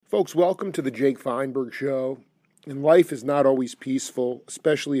Folks, welcome to the Jake Feinberg Show. And life is not always peaceful,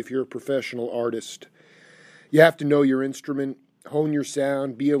 especially if you're a professional artist. You have to know your instrument, hone your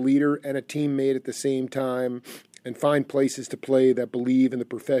sound, be a leader and a teammate at the same time, and find places to play that believe in the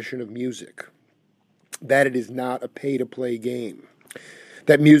profession of music. That it is not a pay-to-play game.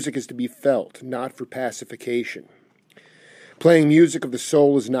 That music is to be felt, not for pacification. Playing music of the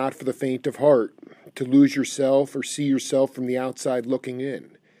soul is not for the faint of heart, to lose yourself or see yourself from the outside looking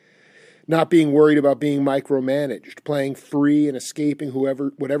in. Not being worried about being micromanaged, playing free and escaping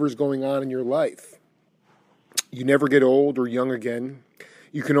whatever's going on in your life. You never get old or young again.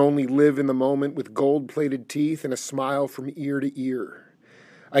 You can only live in the moment with gold-plated teeth and a smile from ear to ear.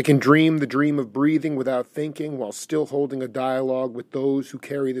 I can dream the dream of breathing without thinking while still holding a dialogue with those who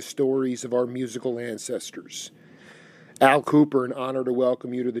carry the stories of our musical ancestors. Al Kooper, an honor to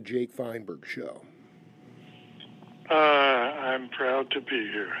welcome you to the Jake Feinberg Show. I'm proud to be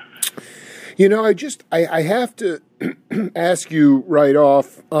here. You know, I have to ask you right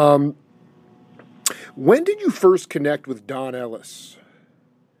off, when did you first connect with Don Ellis?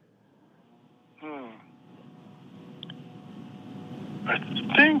 I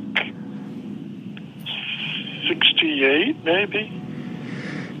think 68, maybe.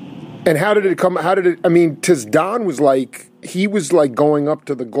 And how did it come? Because Don was he was going up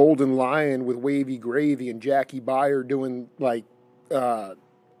to the Golden Lion with Wavy Gravy and Jackie Beyer doing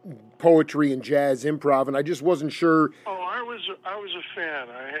poetry and jazz improv, and I just wasn't sure. Oh, I was a fan.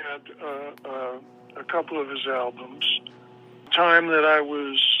 I had a couple of his albums. The time that I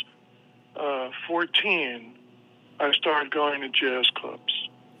was 14, I started going to jazz clubs,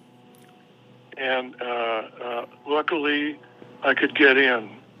 and luckily I could get in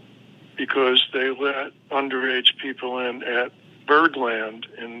because they let underage people in at Birdland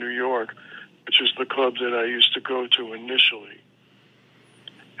in New York, which is the club that I used to go to initially.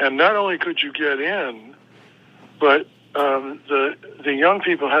 And not only could you get in, but the young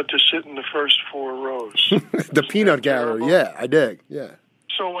people had to sit in the first 4 rows. The peanut gallery, yeah, I dig, yeah.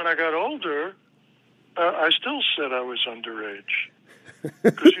 So when I got older, I still said I was underage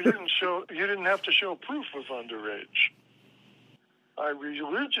because you didn't have to show proof of underage. I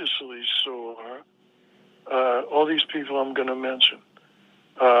religiously saw all these people I'm going to mention: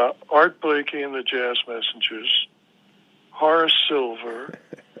 Art Blakey and the Jazz Messengers, Horace Silver,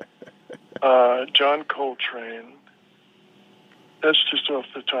 John Coltrane. That's just off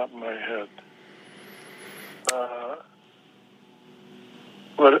the top of my head.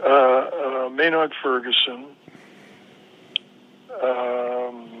 Maynard Ferguson.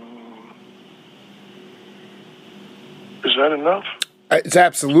 Is that enough? It's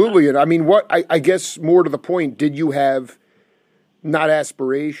absolutely it. I mean, I guess more to the point, did you have not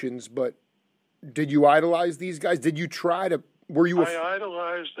aspirations, but did you idolize these guys? Did you try to? I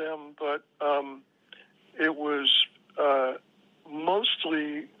idolized them, but it was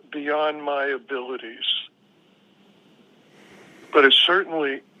mostly beyond my abilities. But it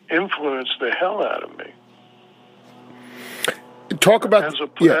certainly influenced the hell out of me. Talk about as a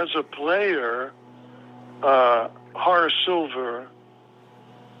player. Horace Silver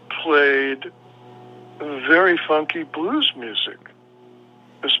played very funky blues music,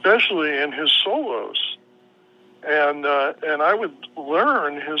 especially in his solos, and I would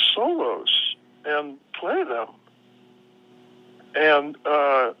learn his solos and play them, and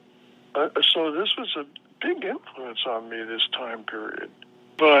so this was a big influence on me this time period.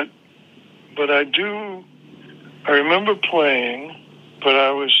 But I remember playing, but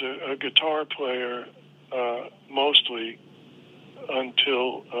I was a guitar player mostly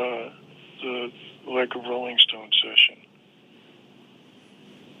until the Like a Rolling Stone session.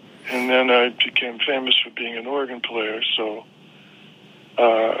 And then I became famous for being an organ player, so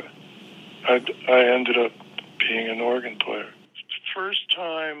I ended up being an organ player. First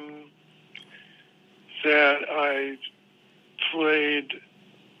time that I played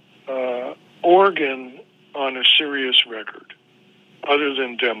organ on a serious record, other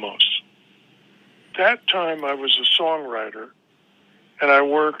than demos. That time I was a songwriter, and I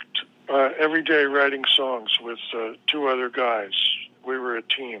worked every day writing songs with 2 other guys. We were a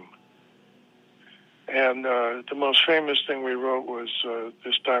team. And the most famous thing we wrote was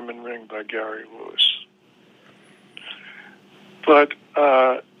This Diamond Ring by Gary Lewis. But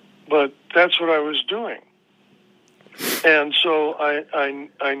that's what I was doing. And so I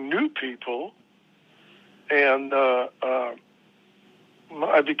knew people, and I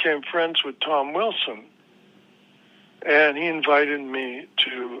became friends with Tom Wilson, and he invited me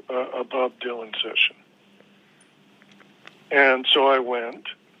to a Bob Dylan session. And so I went,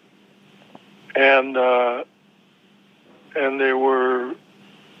 and there were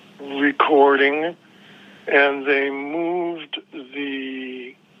recording, and they moved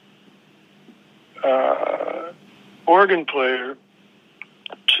the organ player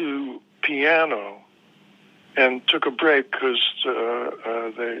to piano and took a break because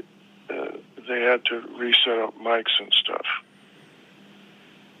they had to reset up mics and stuff.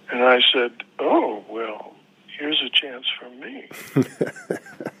 And I said, "Oh, well, here's a chance for me."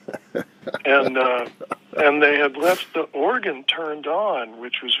 And they had left the organ turned on,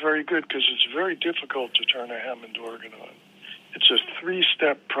 which was very good because it's very difficult to turn a Hammond organ on. It's a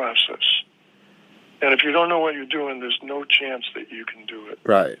 3-step process. And if you don't know what you're doing, there's no chance that you can do it.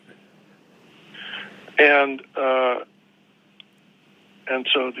 Right. And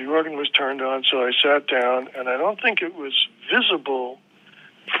so the organ was turned on, so I sat down, and I don't think it was visible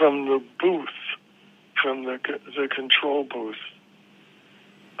from the booth, from the control booth,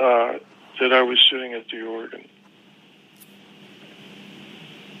 that I was sitting at the organ.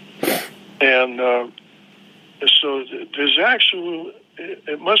 And so there's actually,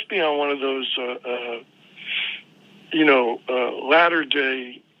 it must be on one of those,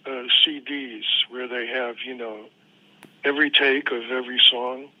 latter-day CDs where they have, every take of every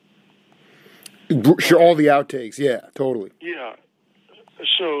song. Sure, all the outtakes, yeah, totally. Yeah.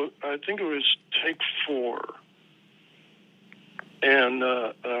 So I think it was take 4.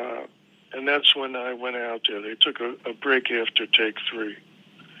 And that's when I went out there. They took a break after take 3.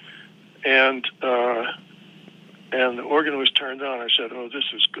 And the organ was turned on. I said, "Oh, this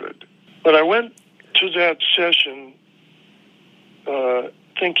is good." But I went to that session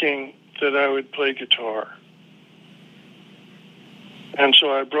thinking that I would play guitar. And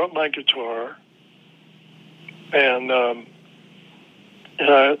so I brought my guitar, and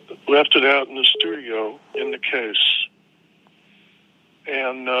I left it out in the studio in the case.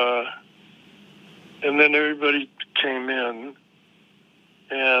 And then everybody came in,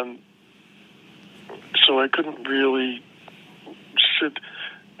 and so I couldn't really sit.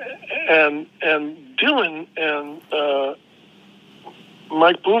 And Dylan and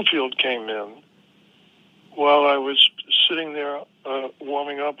Mike Bloomfield came in while I was sitting there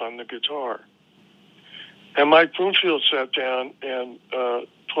warming up on the guitar. And Mike Bloomfield sat down and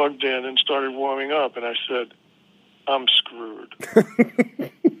plugged in and started warming up, and I said, "I'm screwed."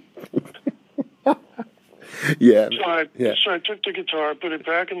 Yeah. So I took the guitar, put it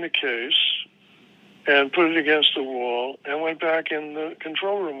back in the case, and put it against the wall, and went back in the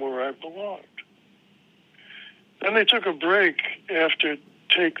control room where I belonged. Then they took a break after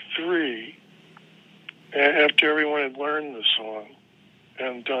take 3, after everyone had learned the song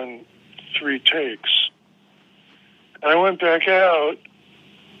and done 3 takes. I went back out,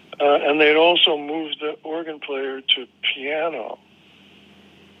 and they'd also moved the organ player to piano.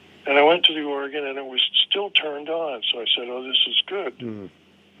 And I went to the organ, and it was still turned on. So I said, "Oh, this is good."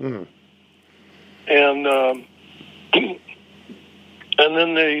 Mm-hmm. And and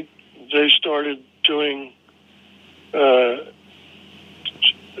then they started doing.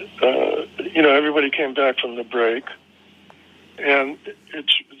 Everybody came back from the break, and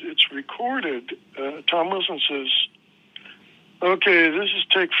it's recorded. Tom Wilson says, "Okay, this is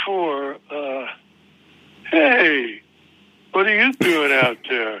take 4. Hey, what are you doing out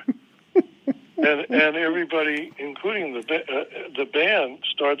there?" and everybody, including the band,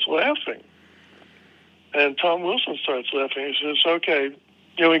 starts laughing. And Tom Wilson starts laughing. He says, "Okay,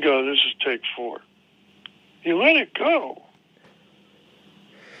 here we go. This is take 4." He let it go.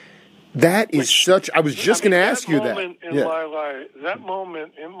 That is I was just going to ask you that. That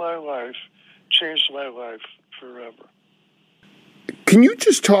moment in my life changed my life forever. Can you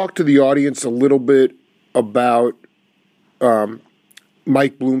just talk to the audience a little bit about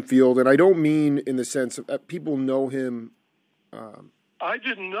Mike Bloomfield? And I don't mean in the sense of people know him. I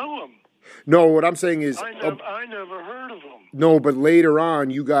didn't know him. No, what I'm saying is... I never heard of him. No, but later on,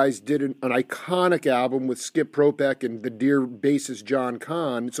 you guys did an iconic album with Skip Propek and the dear bassist John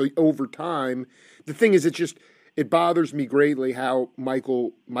Kahn. So over time, the thing is, it bothers me greatly how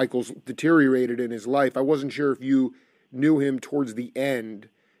Michael's deteriorated in his life. I wasn't sure if you knew him towards the end,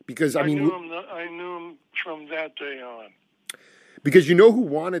 because I knew him from that day on. Because you know who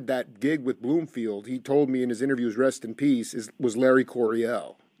wanted that gig with Bloomfield? He told me in his interviews, rest in peace, was Larry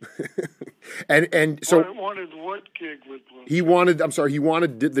Coryell. and so wanted what gig with Bloomfield? He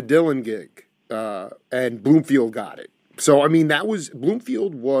wanted the Dylan gig, and Bloomfield got it. So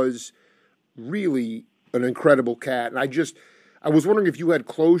Bloomfield was really an incredible cat, and I was wondering if you had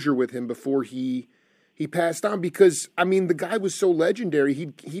closure with him before he passed on, because the guy was so legendary.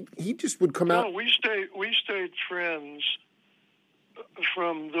 He just would come out. No, we stayed friends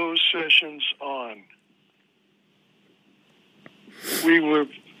from those sessions on. We were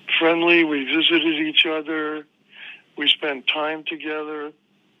friendly. We visited each other. We spent time together.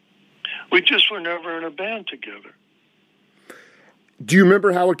 We just were never in a band together. Do you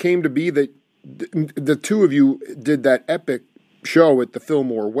remember how it came to be that the two of you did that epic show at the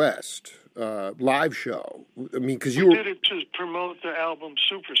Fillmore West live show? I mean, because you did it to promote the album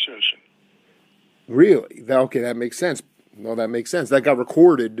Super Session. Really? Okay, that makes sense. Well, that makes sense. That got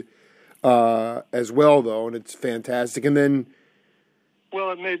recorded as well, though, and it's fantastic. And then,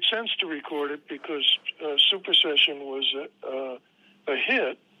 well, it made sense to record it because Super Session was a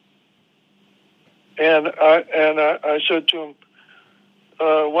hit, and I said to him,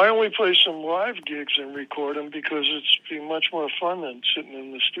 why don't we play some live gigs and record them, because it's be much more fun than sitting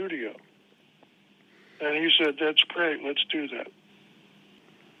in the studio. And he said, that's great, let's do that.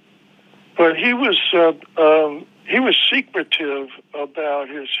 But he was secretive about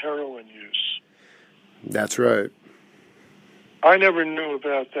his heroin use. That's right. I never knew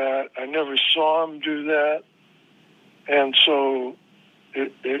about that. I never saw him do that. And so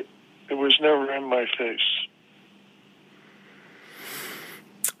it was never in my face.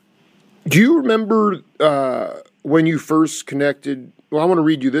 Do you remember when you first connected? Well, I want to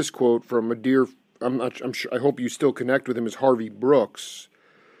read you this quote from a dear. I'm sure. I hope you still connect with him. Is Harvey Brooks?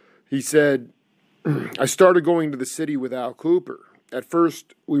 He said, "I started going to the city with Al Kooper. At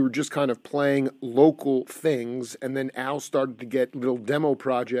first, we were just kind of playing local things, and then Al started to get little demo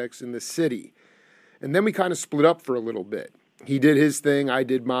projects in the city, and then we kind of split up for a little bit. He did his thing, I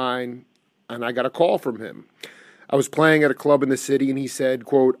did mine, and I got a call from him. I was playing at a club in the city, and he said,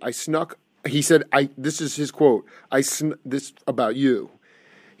 quote, this is his quote, this about you.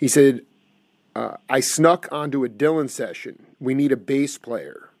 He said, I snuck onto a Dylan session. We need a bass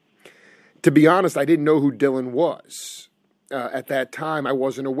player. To be honest, I didn't know who Dylan was. At that time, I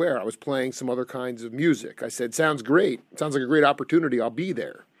wasn't aware. I was playing some other kinds of music. I said, sounds great. Sounds like a great opportunity. I'll be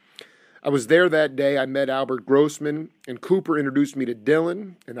there. I was there that day. I met Albert Grossman, and Kooper introduced me to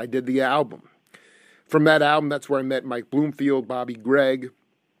Dylan, and I did the album. From that album, that's where I met Mike Bloomfield, Bobby Gregg.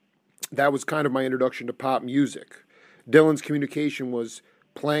 That was kind of my introduction to pop music. Dylan's communication was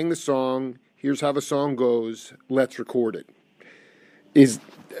playing the song, here's how the song goes, let's record it.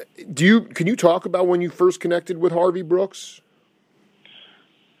 Can you talk about when you first connected with Harvey Brooks?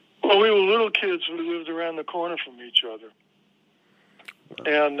 Well, we were little kids. We lived around the corner from each other.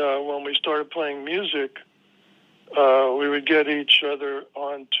 And when we started playing music, we would get each other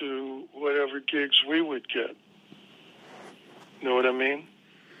onto whatever gigs we would get. You know what I mean?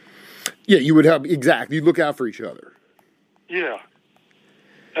 Yeah, you would have, exactly. You'd look out for each other. Yeah.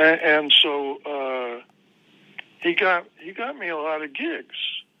 And so he got me a lot of gigs.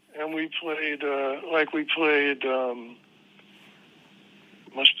 And we played,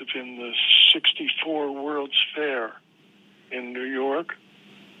 must have been the 64 World's Fair in New York.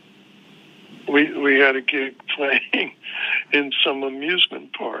 We had a gig playing in some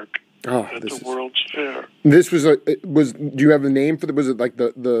amusement park at the World's Fair. This do you have a name for was it like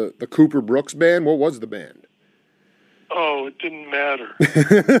the Kooper Brooks band? What was the band? Oh, it didn't matter.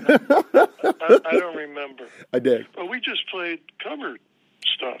 I don't remember. I did. But we just played cover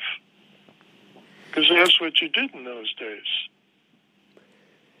stuff. Because that's what you did in those days.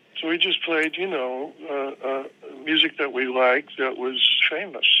 So we just played, music that we liked that was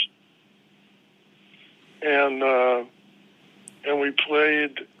famous. And we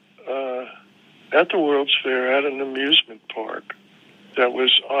played at the World's Fair at an amusement park that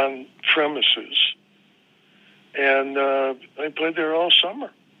was on premises. And I played there all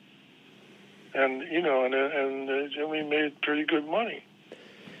summer. And, and we made pretty good money.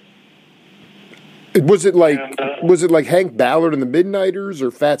 Was it like Hank Ballard and the Midnighters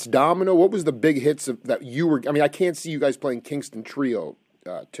or Fats Domino? What was the big hits that you were? I mean, I can't see you guys playing Kingston Trio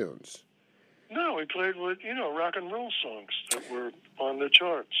tunes. No, we played with rock and roll songs that were on the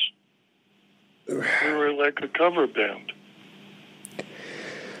charts. We were like a cover band.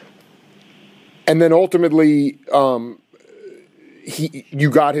 And then ultimately, you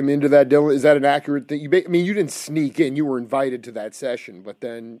got him into that, Dylan. Is that an accurate thing? You didn't sneak in. You were invited to that session, but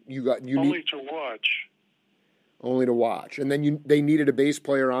then only to watch. Only to watch, and then they needed a bass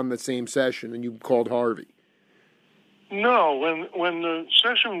player on the same session, and you called Harvey. No, when the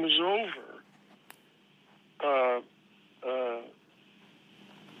session was over,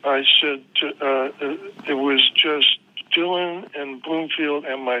 I said it was just Dylan and Bloomfield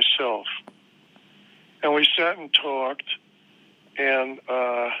and myself, and we sat and talked. And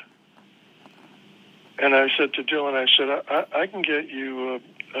I said to Dylan, I can get you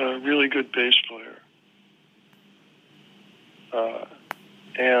a really good bass player.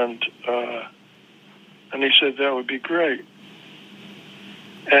 And he said that would be great.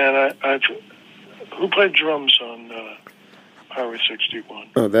 And who played drums on Highway 61?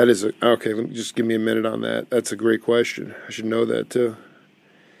 Oh, that is okay. Let me just give me a minute on that. That's a great question. I should know that too.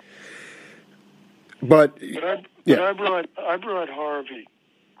 But I brought Harvey,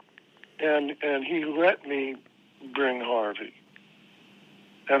 and he let me bring Harvey,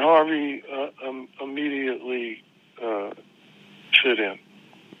 and Harvey immediately fit in.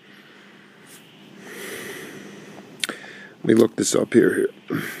 Let me look this up here.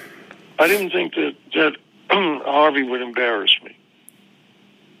 I didn't think that Harvey would embarrass me.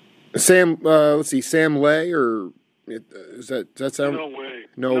 Sam, let's see, Sam Lay, or does that sound? No way.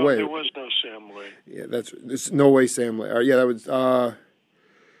 No way. There was no Sam Lay. Yeah, it's no way Sam Lay. Yeah, that was.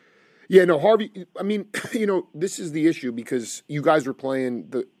 Yeah, no, Harvey. I mean, this is the issue because you guys were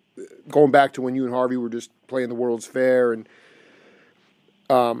playing going back to when you and Harvey were just playing the World's Fair, and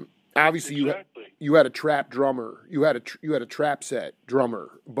obviously you had a trap drummer, you had a trap set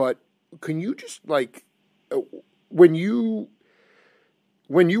drummer, but can you just when you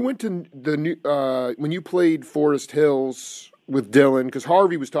went to the new when you played Forest Hills with Dylan, because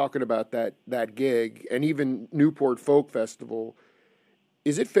Harvey was talking about that gig, and even Newport Folk Festival,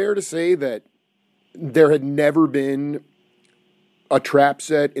 is it fair to say that there had never been a trap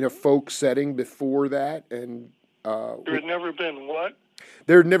set in a folk setting before that? And there had never been what?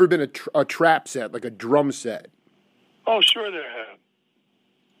 There had never been a trap set, like a drum set. Oh, sure there had.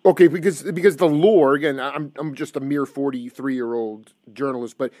 Okay, because the lore, again, I'm just a mere 43-year-old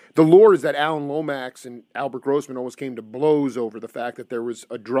journalist, but the lore is that Alan Lomax and Albert Grossman almost came to blows over the fact that there was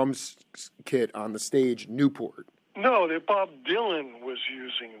a drum kit on the stage in Newport. No, that Bob Dylan was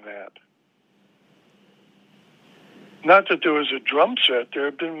using that. Not that there was a drum set. There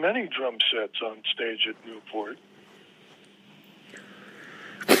have been many drum sets on stage at Newport.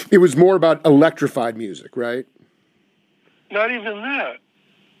 It was more about electrified music, right? Not even that.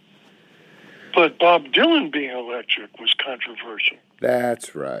 But Bob Dylan being electric was controversial.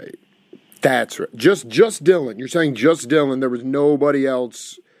 That's right. Just Dylan. You're saying just Dylan. There was nobody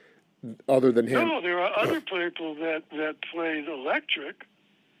else other than him. No, there are other people that played electric,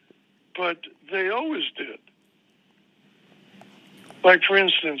 but they always did. Like, for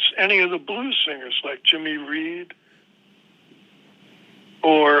instance, any of the blues singers, like Jimmy Reed,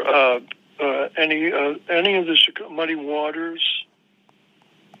 or any of the Muddy Waters.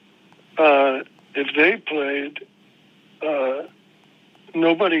 If they played,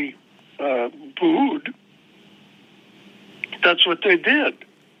 nobody booed. That's what they did.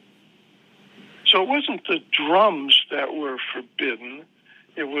 So it wasn't the drums that were forbidden.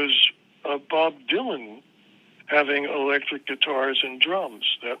 It was Bob Dylan having electric guitars and drums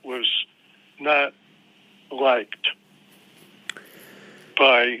that was not liked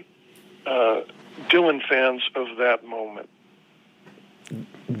by Dylan fans of that moment.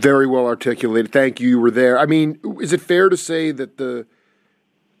 Very well articulated. Thank you. You were there. I mean, is it fair to say that the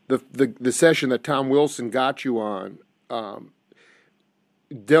session that Tom Wilson got you on,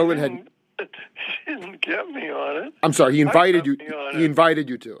 Dylan had He didn't get me on it. I'm sorry. He invited you. He invited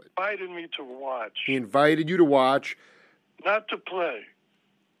you to it. Invited me to watch. He invited you to watch, not to play.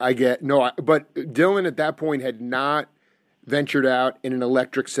 But Dylan at that point had not ventured out in an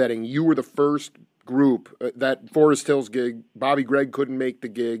electric setting. You were the first group. That Forest Hills gig, Bobby Gregg couldn't make the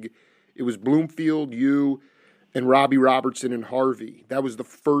gig. It was Bloomfield, you, and Robbie Robertson and Harvey. That was the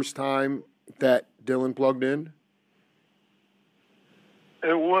first time that Dylan plugged in?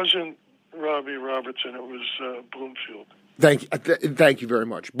 It wasn't Robbie Robertson. It was Bloomfield. Thank you very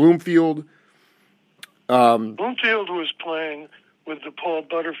much. Bloomfield. Bloomfield was playing with the Paul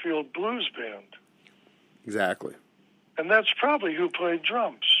Butterfield Blues Band. Exactly. And that's probably who played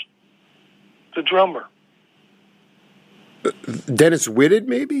drums. The drummer. Dennis Whitted,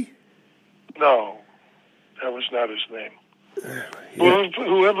 maybe? No, that was not his name. Yeah.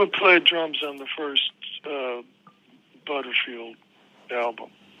 Whoever played drums on the first Butterfield album.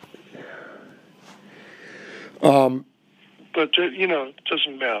 But, it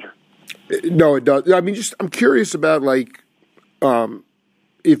doesn't matter. No, it does. I mean, I'm curious about,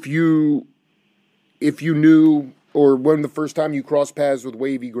 if you knew, or when the first time you crossed paths with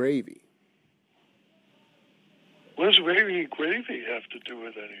Wavy Gravy. What does Wavy Gravy have to do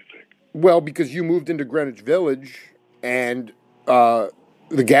with anything? Well, because you moved into Greenwich Village, and the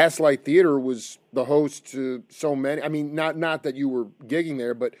Gaslight Theater was the host to so many. I mean, not that you were gigging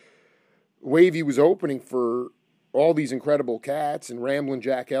there, but Wavy was opening for all these incredible cats, and Ramblin'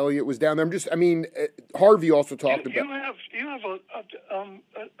 Jack Elliott was down there. Harvey also talked about. You have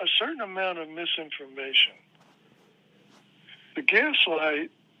a certain amount of misinformation. The Gaslight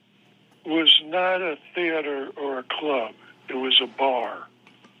was not a theater or a club. It was a bar.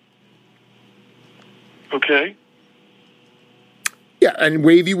 Okay? Yeah, and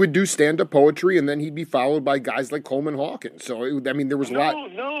Wavy would do stand-up poetry, and then he'd be followed by guys like Coleman Hawkins. So, there was a lot.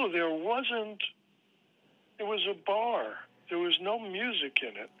 No, there wasn't. It was a bar. There was no music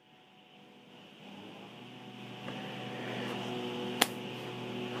in it.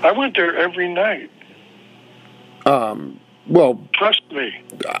 I went there every night. Well, trust me.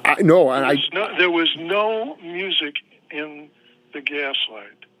 There was no music in the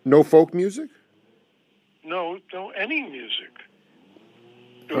Gaslight. No folk music? No, any music.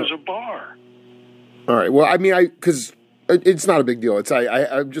 It was a bar. All right. Well, because it's not a big deal.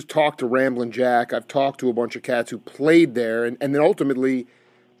 I've just talked to Ramblin' Jack. I've talked to a bunch of cats who played there, and then ultimately,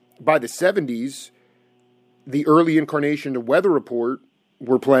 by the 70s, the early incarnation of Weather Report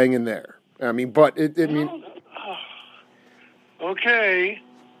were playing in there. Okay,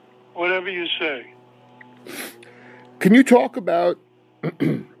 whatever you say. Can you talk about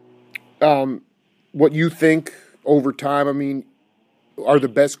what you think over time? Are the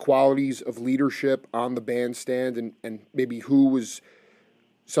best qualities of leadership on the bandstand, and maybe who was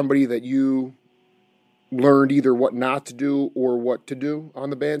somebody that you learned either what not to do or what to do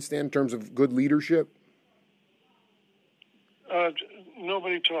on the bandstand in terms of good leadership?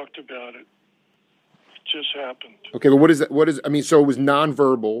 Nobody talked about it. It just happened. Okay, but what is that? So it was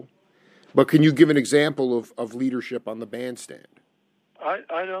nonverbal, but can you give an example of leadership on the bandstand?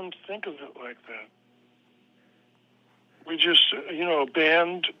 I don't think of it like that. We just, a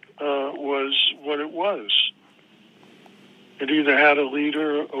band was what it was. It either had a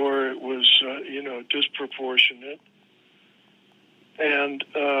leader or it was, disproportionate. And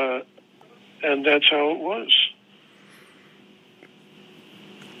that's how it was.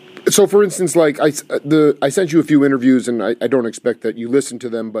 So, for instance, like I sent you a few interviews, and I don't expect that you listen to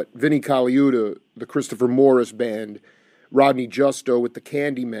them, but Vinnie Colaiuta, the Christopher Morris Band, Rodney Justo with the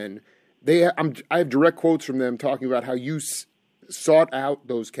Candymen, I have direct quotes from them talking about how you sought out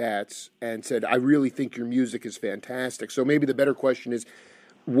those cats and said, "I really think your music is fantastic." So maybe the better question is,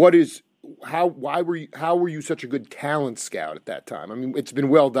 how were you such a good talent scout at that time? It's been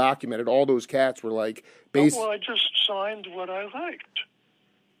well documented. All those cats were like I just signed what I liked,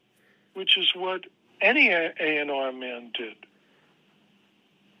 which is what any A&R man did.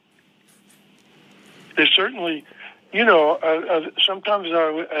 They certainly, sometimes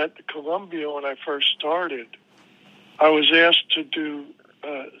at Columbia when I first started, I was asked to do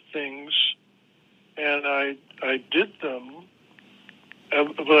things, and I did them.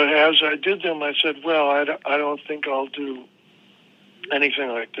 But as I did them, I said, well, I don't think I'll do anything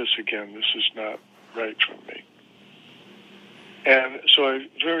like this again. This is not right for me. And so I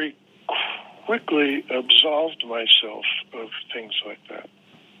very quickly absolved myself of things like that.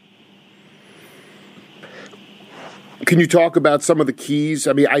 Can you talk about some of the keys?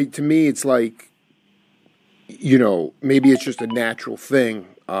 To me, it's like, maybe it's just a natural thing.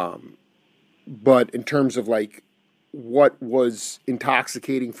 But in terms of like, what was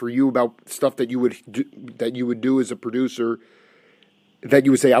intoxicating for you about stuff that you would do as a producer, that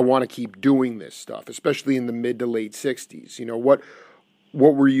you would say, I want to keep doing this stuff, especially in the mid to late 60s.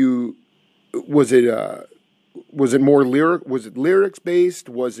 What were you? Was it more lyric? Was it lyrics based?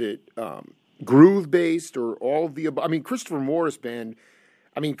 Was it groove based, or all of the above? Christopher Morris Band.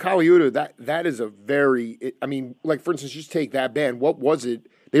 Colaiuta. That is a very. Like for instance, just take that band. What was it?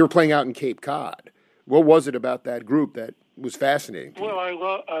 They were playing out in Cape Cod. What was it about that group that was fascinating to you? Well, I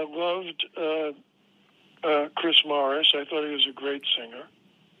loved Chris Morris. I thought he was a great singer,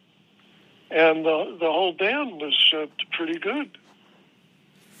 and the whole band was pretty good.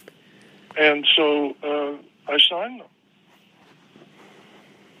 And so I signed them.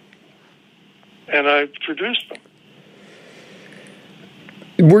 And I produced them.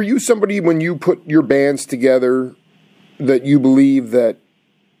 Were you somebody, when you put your bands together, that you believe that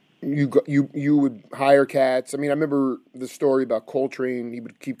you would hire cats? I remember the story about Coltrane. He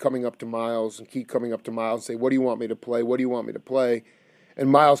would keep coming up to Miles and say, what do you want me to play? What do you want me to play? And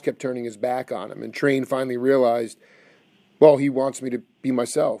Miles kept turning his back on him. And Train finally realized, well, he wants me to be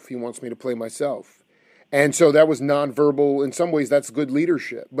myself. He wants me to play myself. And so that was nonverbal. In some ways, that's good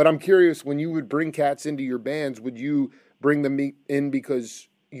leadership. But I'm curious, when you would bring cats into your bands, would you bring them in because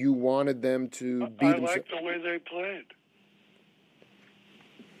you wanted them to be themselves? I liked the way they played.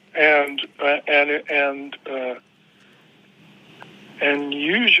 And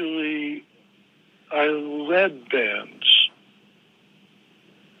usually I led bands.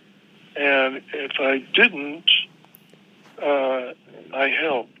 And if I didn't, I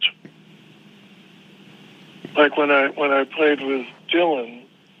helped. Like when I played with Dylan,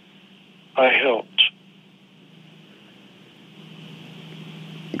 I helped.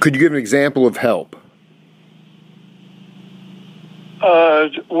 Could you give an example of help?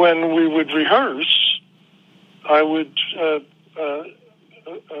 When we would rehearse, I would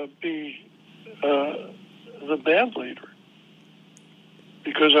be the band leader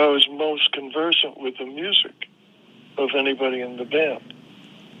because I was most conversant with the music of anybody in the band.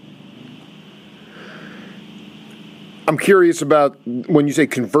 I'm curious about when you say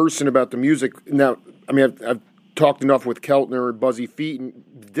conversant about the music. Now, I mean, I've talked enough with Keltner and Buzzy Feet, and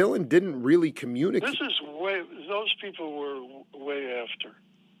Dylan didn't really communicate. Those people were way after.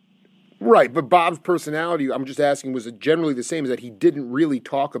 Right, but Bob's personality, I'm just asking, was it generally the same, is that he didn't really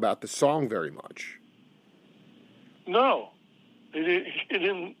talk about the song very much? No, he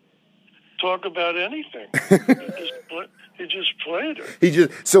didn't talk about anything. he just played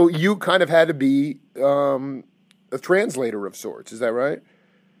it. So you kind of had to be a translator of sorts, is that right?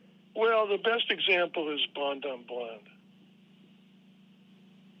 Well, the best example is Blonde on Blonde.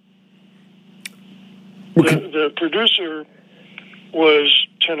 The producer was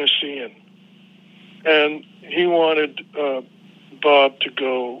Tennessean, and he wanted Bob to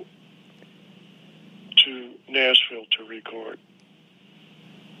go to Nashville to record.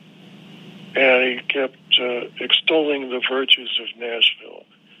 And he kept extolling the virtues of Nashville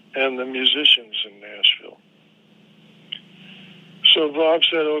and the musicians in Nashville. So Bob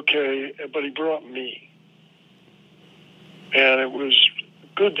said, okay, but he brought me. And it was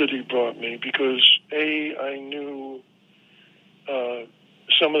good that he brought me because, A, I knew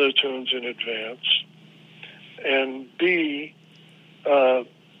some of the tunes in advance, and B, I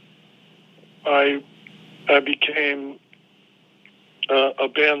became a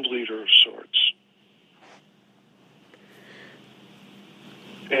band leader of sorts.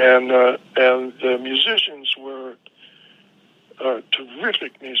 And the musicians were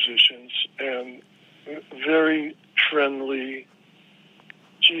terrific musicians and very friendly.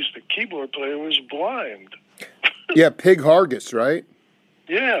 Geez, the keyboard player was blind. Yeah, Pig Hargis, right?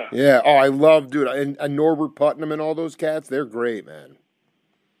 Yeah. Yeah. Oh, I love, dude, and Norbert Putnam and all those cats. They're great, man.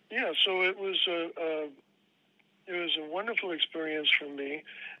 Yeah. So it was a wonderful experience for me,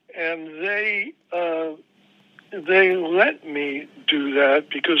 and they let me do that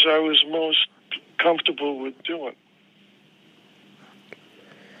because I was most comfortable with doing.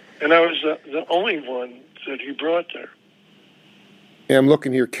 And I was the only one that he brought there. Yeah, I'm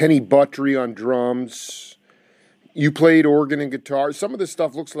looking here. Kenny Buttry on drums. You played organ and guitar. Some of this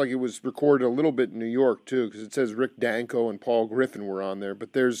stuff looks like it was recorded a little bit in New York, too, because it says Rick Danko and Paul Griffin were on there.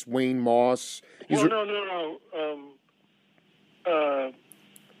 But there's Wayne Moss. No.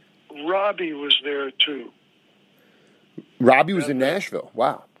 Robbie was there, too. Robbie was in Nashville.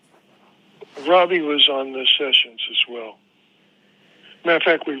 Wow. Robbie was on the sessions as well. Matter of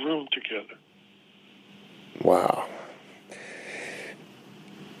fact, we roomed together. Wow.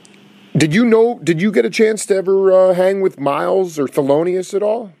 Did you get a chance to ever hang with Miles or Thelonious at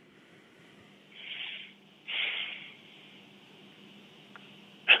all?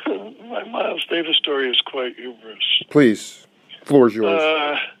 My Miles Davis story is quite humorous. Please. Floor is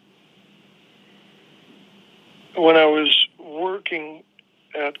yours. When I was working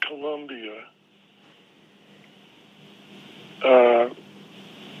at Columbia,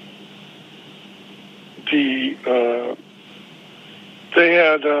 they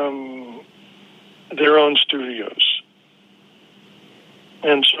had their own studios.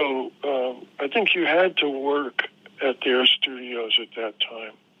 And so I think you had to work at their studios at that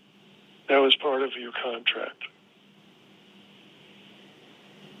time. That was part of your contract.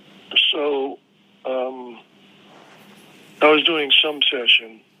 So I was doing some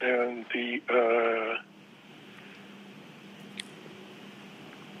session, and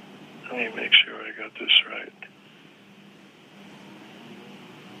let me make sure I got this right.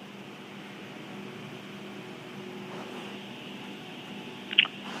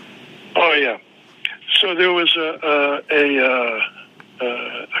 Oh yeah. So there was a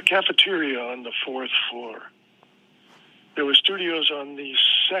cafeteria on the 4th floor. There were studios on the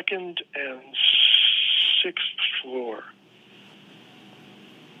 2nd and 6th floor.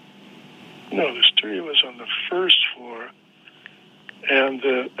 No, the studio was on the 1st floor, and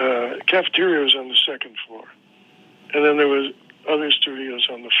the cafeteria was on the 2nd floor. And then there was other studios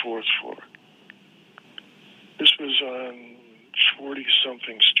on the 4th floor. This was on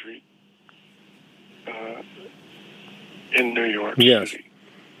 40-something Street in New York City.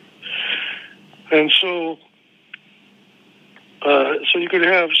 And so you could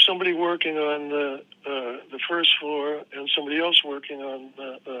have somebody working on the 1st floor and somebody else working on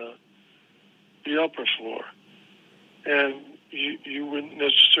the upper floor. And you wouldn't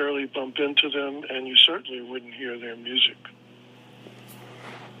necessarily bump into them, and you certainly wouldn't hear their music.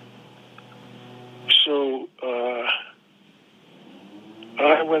 So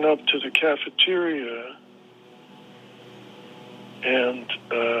went up to the cafeteria, and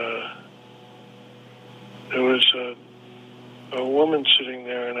there was a woman sitting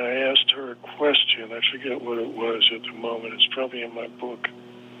there, and I asked her a question. I forget what it was at the moment. It's probably in my book.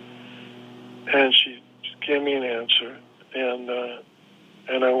 And she gave me an answer, and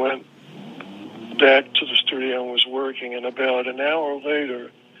I went back to the studio and was working. And about an hour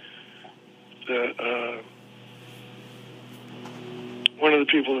later, one of the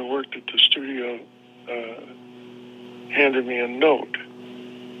people that worked at the studio handed me a note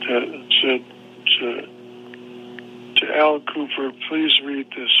that said to Al Kooper, please read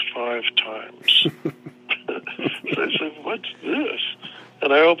this 5 times. So I said, what's this?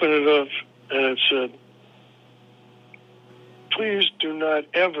 And I opened it up, and it said, please do not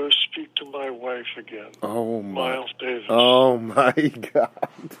ever speak to my wife again. Oh, my. Miles Davis. Oh, my God.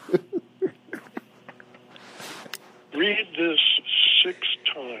 Read this 6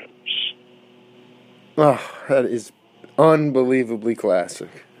 times. Oh, that is unbelievably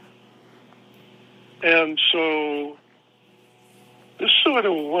classic. And so this sort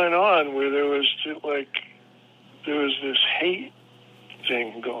of went on where there was this hate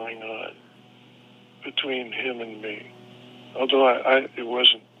thing going on between him and me. Although it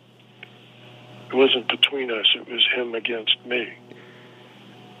wasn't between us, it was him against me.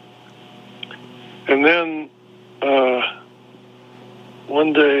 And then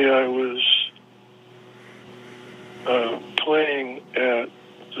one day I was playing at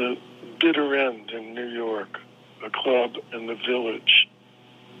the Bitter End in New York, a club in the Village,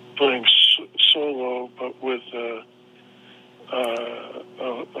 playing solo, but with a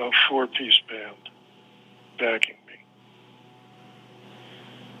 4-piece band backing me.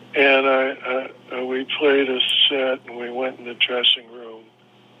 And we played a set, and we went in the dressing room,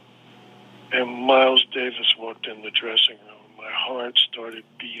 and Miles Davis walked in the dressing room. My heart started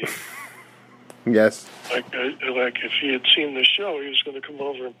beating. Yes. Like if he had seen the show, he was going to come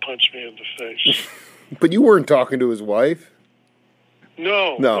over and punch me in the face. But you weren't talking to his wife?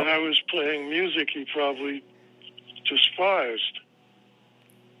 No. No. When I was playing music, he probably despised.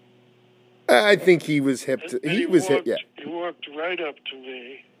 I think he was hip. He walked right up to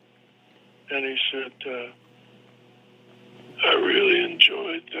me, and he said, I really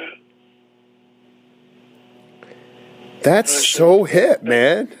enjoyed that. That's so hip,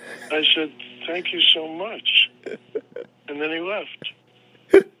 man. I said, thank you so much. And then he left.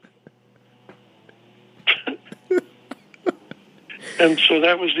 And so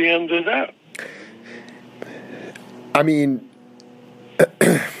that was the end of that. I mean,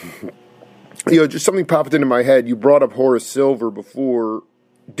 just something popped into my head. You brought up Horace Silver before.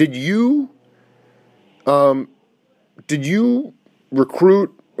 Did you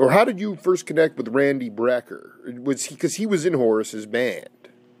recruit, or how did you first connect with Randy Brecker? Was he, because he was in Horace's band?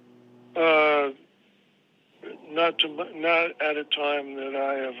 Not at a time that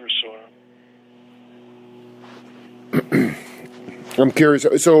I ever saw him. I'm curious.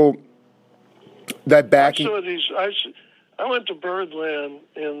 So that backing. I went to Birdland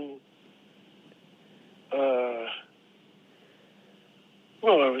in. I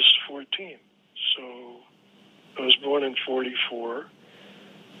was 14, so I was born in 44.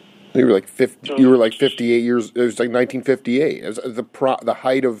 You were like 50. So you were like 58 years. It was like 1958. It was the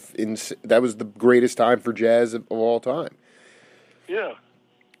height of. That was the greatest time for jazz of all time. Yeah.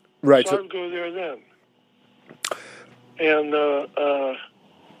 Right. So I'd go there then. And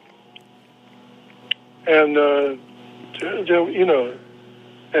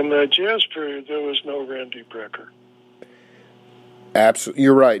in the jazz period, there was no Randy Brecker. Absolutely,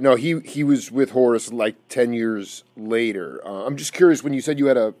 you're right. No, he was with Horace like 10 years later. I'm just curious, when you said you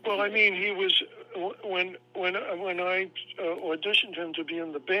had a. Well, I mean, he was when I auditioned him to be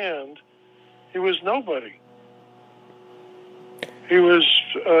in the band, he was nobody. He was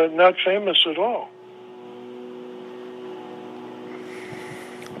not famous at all.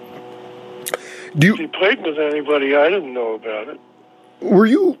 If he played with anybody, I didn't know about it. Were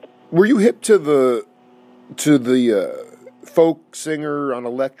you hip to the folk singer on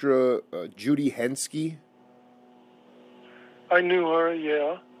Elektra, Judy Henske? I knew her,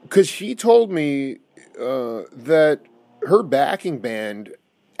 yeah. Because she told me that her backing band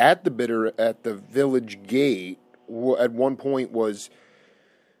at the Village Gate at one point was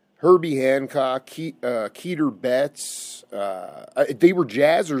Herbie Hancock, Keeter Betts. They were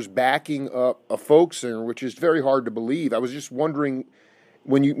jazzers backing up a folk singer, which is very hard to believe. I was just wondering,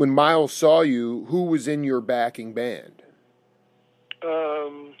 when Miles saw you, who was in your backing band?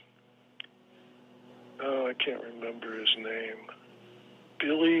 I can't remember his name.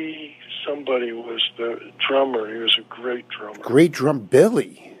 Billy something. somebody was the drummer. He was a great drummer. Great drum,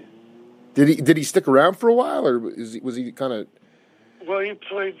 Billy. Did he stick around for a while, or was he kind of? Well, he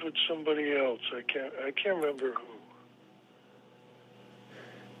played with somebody else. I can't remember who.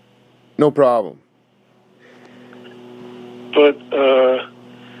 No problem. But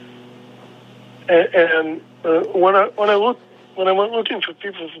when I went looking for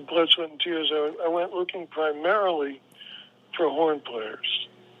people from Blood, Sweat, and Tears, I went looking primarily for horn players.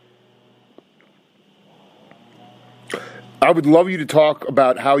 I would love you to talk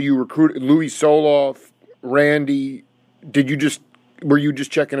about how you recruited Louis Soloff, Randy. Were you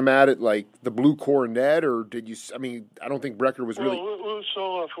just checking them out at like the Blue Coronet, or did you? I mean, I don't think Brecker was really. Well, Louis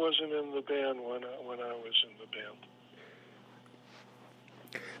Soloff wasn't in the band when I was in the band.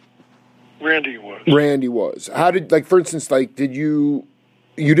 Randy was. Randy was. How did, like, for instance, like, did you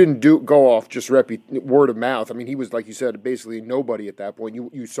didn't go off just word of mouth? I mean, he was, like you said, basically nobody at that point.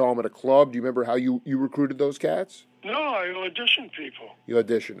 You saw him at a club. Do you remember how you recruited those cats? No, I auditioned people. You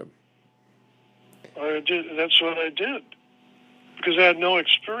auditioned them. That's what I did, because I had no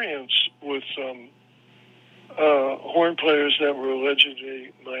experience with horn players that were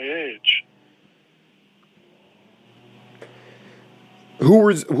allegedly my age. Who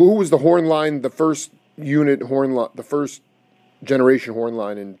was the horn line, the first unit horn line, the first generation horn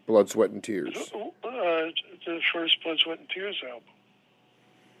line in Blood, Sweat, and Tears? The first Blood, Sweat, and Tears album.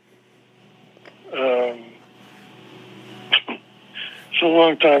 It's a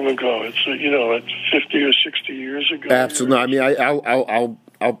long time ago. It's like 50 or 60 years ago. Absolutely. I mean,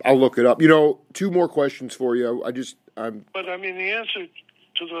 I'll look it up. Two more questions for you. But I mean, the answer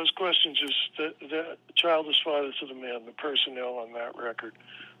to those questions is that the Child is Father to the Man, the personnel on that record,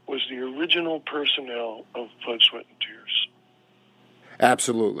 was the original personnel of Blood, Sweat, and Tears.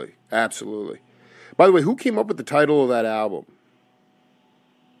 Absolutely. Absolutely. By the way, who came up with the title of that album?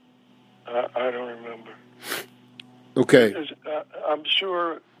 I don't remember. Okay. I'm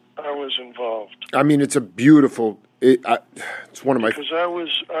sure I was involved. I mean, it's a beautiful. It's one of my. Because I was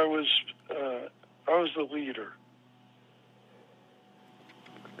the leader.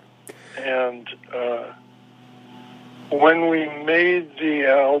 And when we made the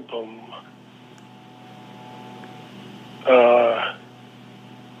album,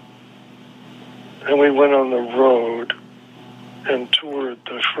 and we went on the road and toured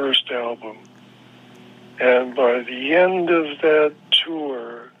the first album, and by the end of that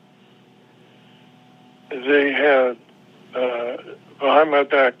tour, they had, behind my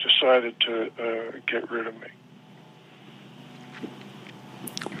back, decided to get rid of me.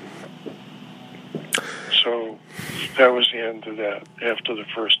 So that was the end of that after the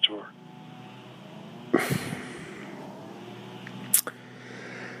first tour.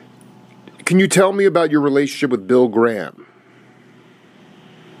 Can you tell me about your relationship with Bill Graham?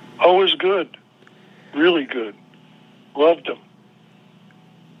 Always good. Really good. Loved him.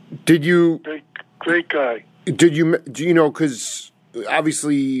 Did you... Great guy. Do you know, because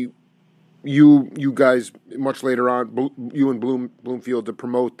obviously you guys, much later on, you and Bloomfield, to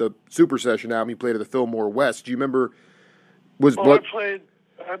promote the Super Session album, you played at the Fillmore West. Do you remember... I played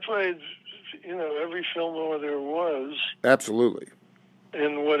every Fillmore there was. Absolutely.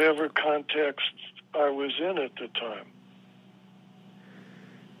 In whatever context I was in at the time.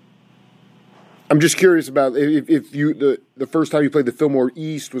 I'm just curious about if you the first time you played the Fillmore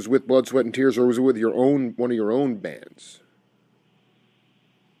East was with Blood, Sweat, and Tears, or was it with one of your own bands?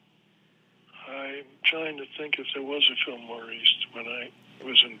 I'm trying to think if there was a Fillmore East when I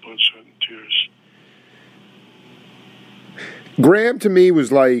was in Blood, Sweat, and Tears. Graham, to me,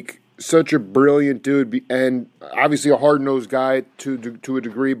 was like such a brilliant dude, and obviously a hard-nosed guy to a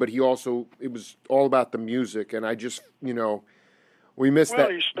degree, but it was all about the music, and I just, we missed that.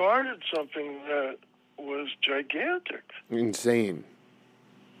 Well, he started something that was gigantic. Insane.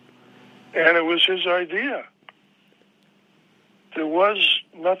 And it was his idea. There was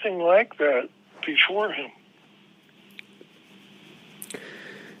nothing like that before him.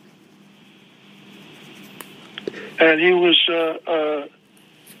 And he was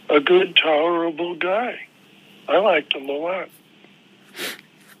a good, tolerable guy. I liked him a lot.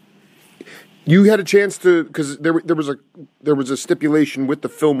 You had a chance to, because there was a stipulation with the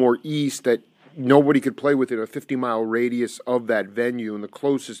Fillmore East that nobody could play within a 50-mile radius of that venue, and the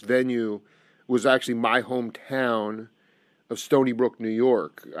closest venue was actually my hometown of Stony Brook, New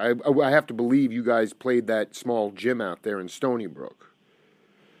York. I have to believe you guys played that small gym out there in Stony Brook.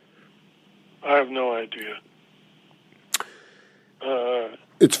 I have no idea.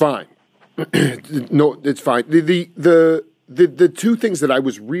 It's fine. No, it's fine. The two things that I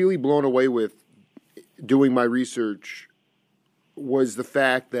was really blown away with doing my research was the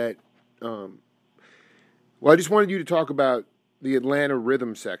fact that Well, I just wanted you to talk about the Atlanta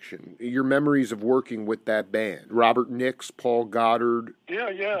rhythm section, your memories of working with that band. Robert Nix, Paul Goddard.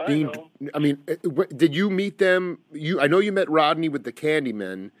 Yeah, Dean, I know. I mean, did you meet them? I know you met Rodney with the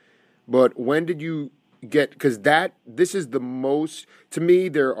Candymen, but when did you get? Because this is the most to me.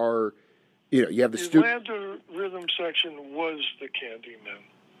 There are, you have the Atlanta rhythm section was the Candymen.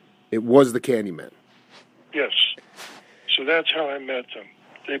 It was the Candymen. Yes, so that's how I met them.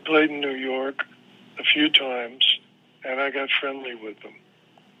 They played in New York a few times, and I got friendly with them.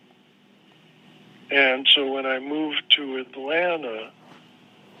 And so when I moved to Atlanta,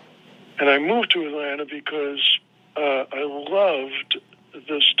 and I moved to Atlanta because I loved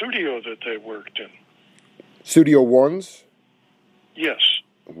the studio that they worked in. Studio Ones? Yes.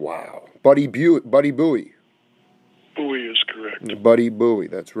 Wow. Buddy Bowie. Bowie is correct. Buddy Bowie,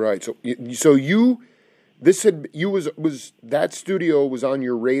 that's right. So that studio was on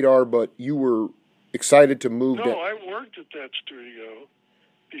your radar, but you were excited to move No, there. I worked at that studio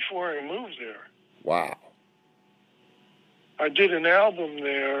before I moved there. Wow. I did an album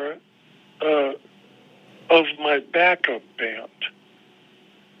there of my backup band.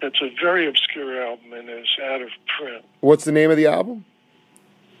 It's a very obscure album and is out of print. What's the name of the album?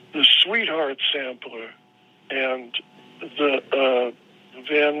 The Sweetheart Sampler, and the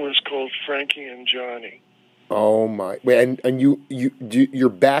band was called Frankie and Johnny. Oh my! And your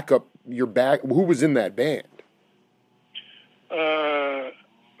backup, who was in that band?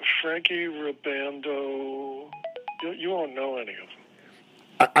 Frankie Rabando. You won't know any of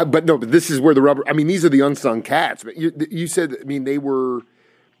them. But this is where the rubber. I mean, these are the unsung cats. But you said, I mean, they were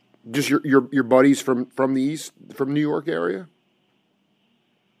just your buddies from the East, from New York area.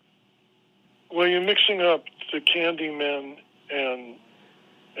 Well, you're mixing up the Candymen and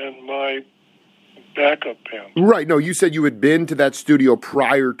my backup band. Right. No, you said you had been to that studio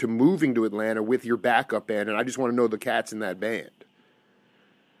prior to moving to Atlanta with your backup band, and I just want to know the cats in that band.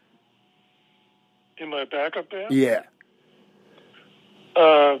 In my backup band? Yeah.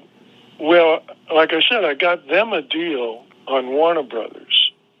 Well, like I said, I got them a deal on Warner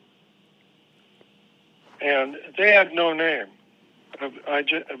Brothers, and they had no name. But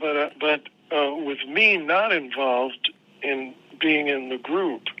with me not involved in being in the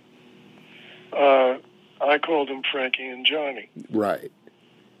group, I called them Frankie and Johnny. Right.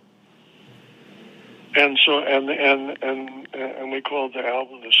 And so and we called the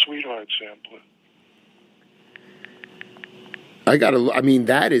album the Sweetheart Sampler.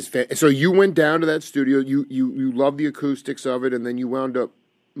 That is so you went down to that studio, you loved the acoustics of it, and then you wound up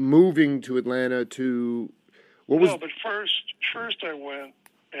moving to Atlanta to but first I went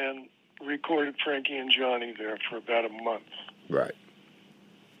and recorded Frankie and Johnny there for about a month. Right.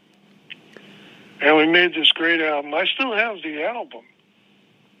 And we made this great album. I still have the album.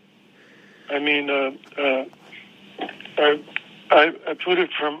 I mean, I put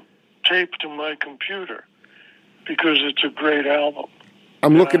it from tape to my computer because it's a great album.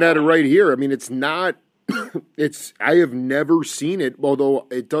 I'm looking at it right here. I mean, it's not. I have never seen it, although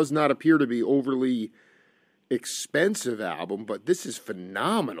it does not appear to be overly expensive album. But this is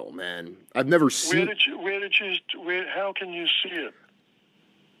phenomenal, man. I've never seen. How can you see it?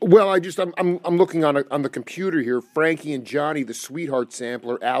 Well, I'm looking on the computer here. Frankie and Johnny, the Sweetheart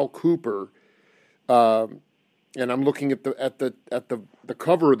Sampler, Al Kooper, and I'm looking at the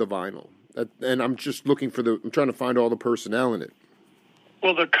cover of the vinyl, and I'm just looking I'm trying to find all the personnel in it.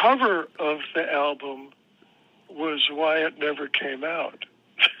 Well, the cover of the album was why it never came out.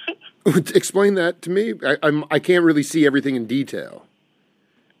 Explain that to me. I can't really see everything in detail.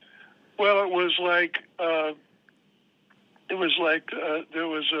 Well, it was like. There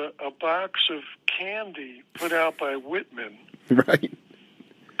was a box of candy put out by Whitman, right,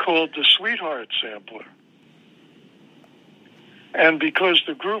 called the Sweetheart Sampler. And because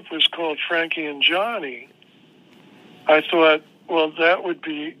the group was called Frankie and Johnny, I thought, well, that would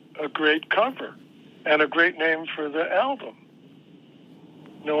be a great cover and a great name for the album.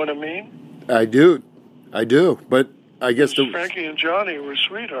 Know what I mean? I do. But I guess Frankie and Johnny were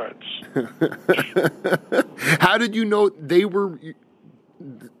sweethearts. How did you know they were?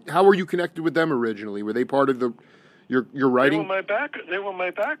 How were you connected with them originally? Were they part of your writing? They were my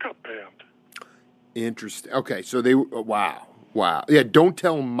backup band. Interesting. Okay, so they wow. Yeah, Don't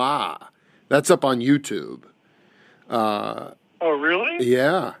Tell Ma. That's up on YouTube. Oh, really?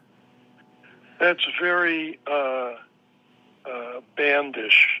 Yeah. That's very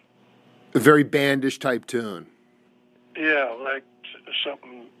bandish. A very bandish type tune. Yeah, like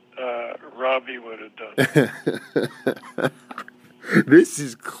something Robbie would have done. This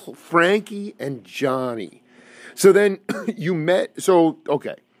is Frankie and Johnny. So then you met. So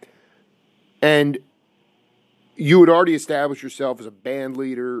okay, And you had already established yourself as a band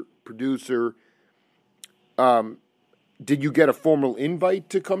leader, producer. Did you get a formal invite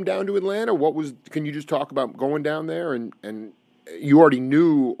to come down to Atlanta? Can you just talk about going down there? And you already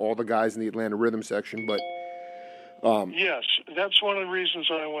knew all the guys in the Atlanta rhythm section, but... yes, that's one of the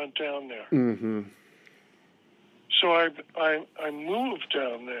reasons I went down there. Mm-hmm. So I moved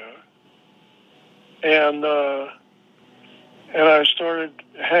down there, and I started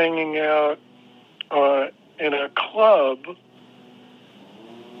hanging out in a club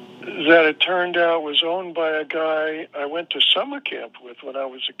that it turned out was owned by a guy I went to summer camp with when I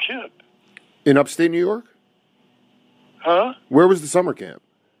was a kid. In upstate New York? Huh? Where was the summer camp?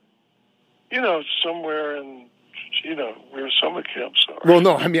 Somewhere in, where summer camps are. Well,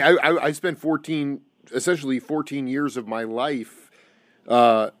 no, I mean, I spent 14 years of my life,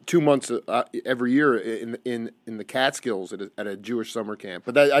 2 months every year in the Catskills at a Jewish summer camp.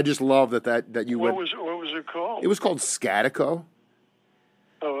 But I just love that you went. What was it called? It was called Scatico.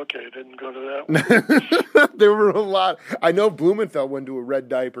 Oh, okay. Didn't go to that one. There were a lot. I know Blumenfeld went to a red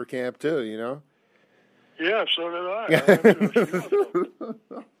diaper camp too. Yeah, so did I. I went to a few of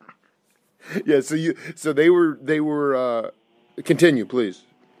them. Yeah, so they were. Continue, please.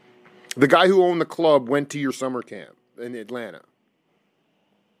 The guy who owned the club went to your summer camp in Atlanta.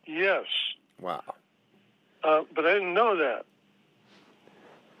 Yes. Wow. But I didn't know that.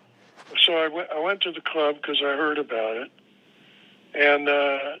 So I went to the club because I heard about it, and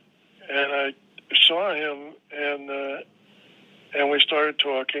I saw him, and we started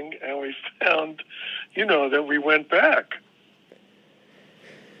talking, and we found, that we went back,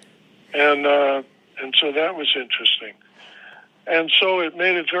 and so that was interesting. And so it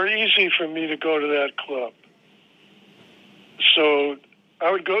made it very easy for me to go to that club. So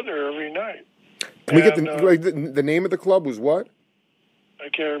I would go there every night. Can we get the name of the club was what? I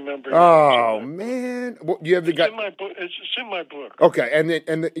can't remember. Oh man! Well, you have the guy. In my book. It's in my book. Okay,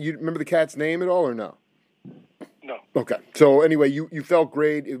 and you remember the cat's name at all or no? No. Okay, so anyway, you felt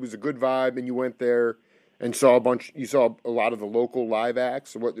great. It was a good vibe, and you went there and saw a bunch. You saw a lot of the local live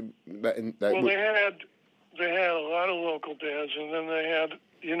acts. Well, they had a lot of local bands, and then they had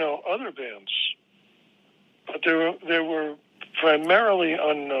other bands, but they were primarily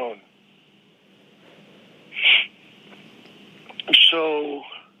unknown. So,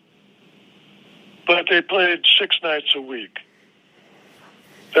 but they played 6 nights a week.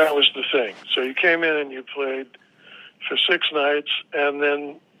 That was the thing. So you came in and you played for 6 nights, and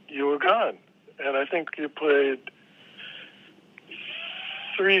then you were gone. And I think you played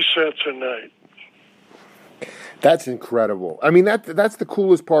 3 sets a night. That's incredible. I mean, that's the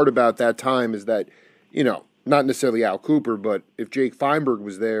coolest part about that time is that, not necessarily Al Kooper, but if Jake Feinberg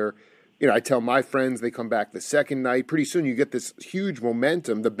was there, I tell my friends, they come back the second night. Pretty soon you get this huge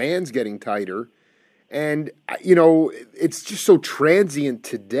momentum. The band's getting tighter. And, it's just so transient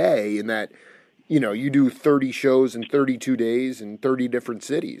today in that, you do 30 shows in 32 days in 30 different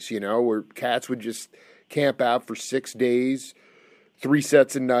cities, where cats would just camp out for 6 days, 3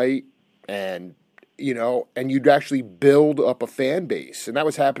 sets a night, and you'd actually build up a fan base. And that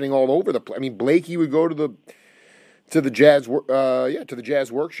was happening all over the place. I mean, Blakey would go to the jazz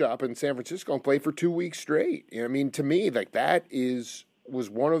workshop in San Francisco and play for 2 weeks straight. I mean, to me, like that was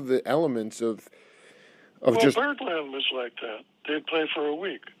one of the elements of just. Birdland was like that. They'd play for a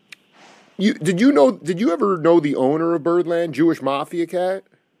week. Did you ever know the owner of Birdland, Jewish Mafia cat?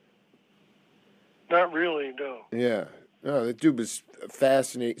 Not really, no. Yeah. Oh, that dude was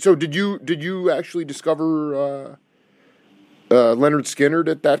fascinating. So did you actually discover Lynyrd Skynyrd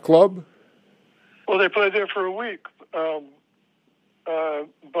at that club? Well, they played there for a week.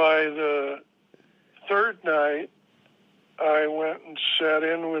 By the third night, I went and sat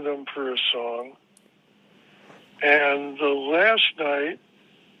in with them for a song. And the last night,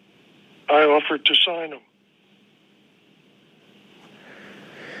 I offered to sign them.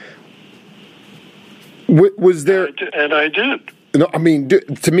 Was there? And I did. No, I mean,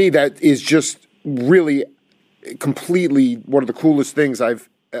 to me, that is just really completely one of the coolest things of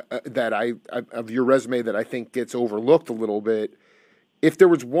your resume that I think gets overlooked a little bit. If there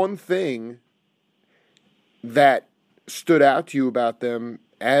was one thing that stood out to you about them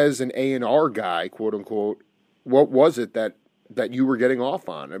as an A&R guy, quote unquote, what was it that you were getting off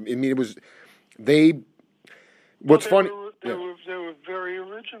on? I mean, it was they. What's funny? They were very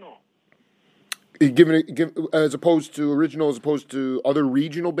original. As opposed to other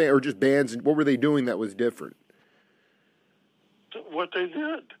regional bands or just bands, what were they doing that was different? What they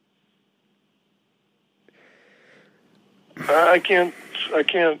did. I can't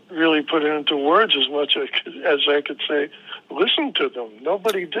really put it into words as much as I could say. Listen to them.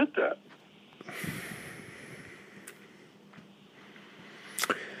 Nobody did that.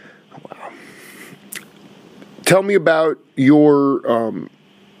 Tell me about your,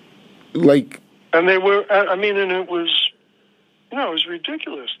 like... And they were, I mean, and it was, you know, it was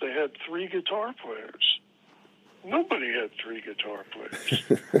ridiculous. They had 3 guitar players. Nobody had 3 guitar players.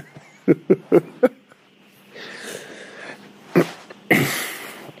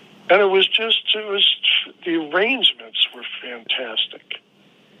 And it was the arrangements were fantastic.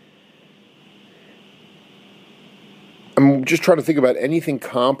 I'm just trying to think about anything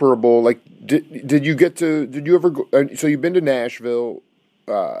comparable. Like, did you ever go, so you've been to Nashville,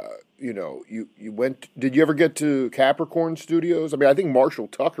 you know, you went, did you ever get to Capricorn Studios? I mean, I think Marshall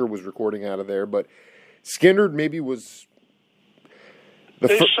Tucker was recording out of there, but Skynyrd maybe was...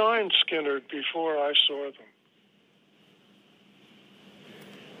 They signed Skynyrd before I saw them.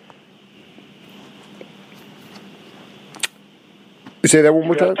 Say that one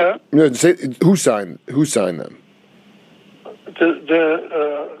more time? That? No, who signed them?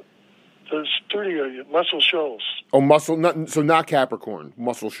 The studio, Muscle Shoals. Oh, not Capricorn,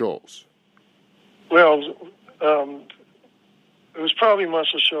 Muscle Shoals. Well, it was probably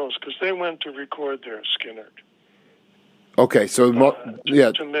Muscle Shoals because they went to record their Skynyrd. Okay, so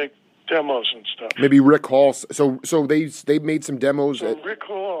to make demos and stuff. Maybe Rick Hall. So they made some demos. So Rick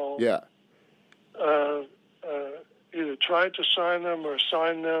Hall, either tried to sign them or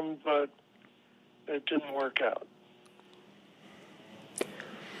sign them, but it didn't work out.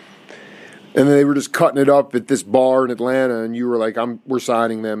 And then they were just cutting it up at this bar in Atlanta, and you were like, we're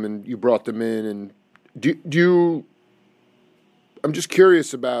signing them, and you brought them in. And do you? I'm just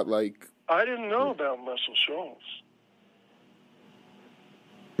curious about, like... I didn't know about Muscle Shoals.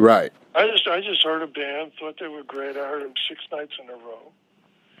 Right. I just heard a band, thought they were great. I heard them 6 nights in a row.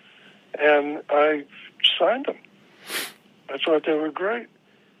 And I signed them. I thought they were great.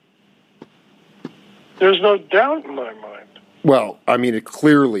 There's no doubt in my mind. Well, I mean,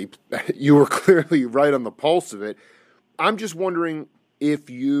 you were clearly right on the pulse of it. I'm just wondering if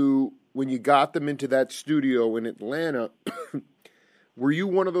when you got them into that studio in Atlanta, were you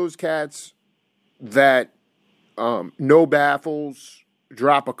one of those cats that no baffles,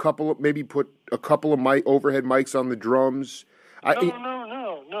 drop put a couple of overhead mics on the drums?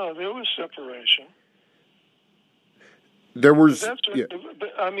 No. There was separation. There was.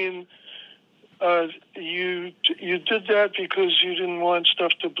 But I mean, you did that because you didn't want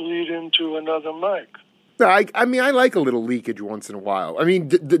stuff to bleed into another mic. No, I mean, I like a little leakage once in a while. I mean,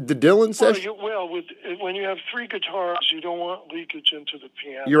 the Dylan session... when you have 3 guitars, you don't want leakage into the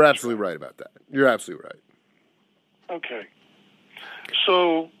piano. You're absolutely right about that. You're absolutely right. Okay.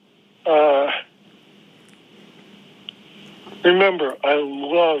 So, remember, I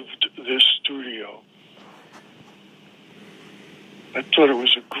loved this studio. I thought it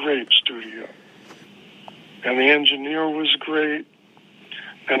was a great studio. And the engineer was great.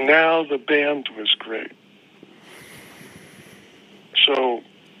 And now the band was great. So,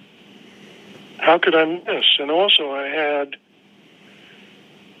 how could I miss? And also I had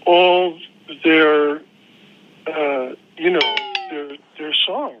all their, their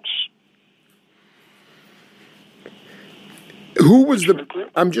songs. Who was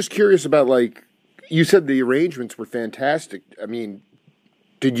I'm just curious about, like, you said the arrangements were fantastic. I mean,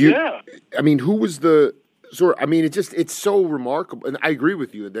 did you... Yeah. I mean, who was the... I mean, it's so remarkable. And I agree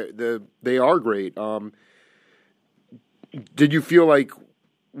with you. They are great. Did you feel like...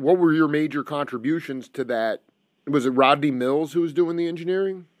 What were your major contributions to that? Was it Rodney Mills who was doing the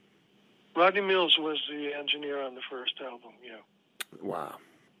engineering? Rodney Mills was the engineer on the first album, yeah. Wow.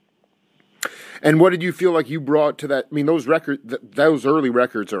 And what did you feel like you brought to that? I mean, those those early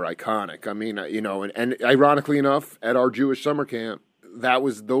records are iconic. I mean, and ironically enough, at our Jewish summer camp,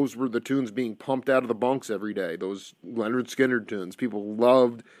 those were the tunes being pumped out of the bunks every day. Those Lynyrd Skynyrd tunes. People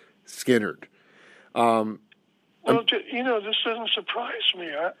loved Skynyrd. Well, this doesn't surprise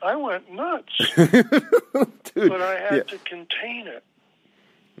me. I went nuts. Dude, but I had to contain it.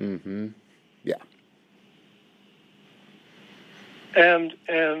 Mm-hmm. Yeah. And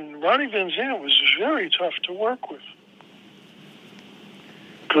Ronnie Van Zant was very tough to work with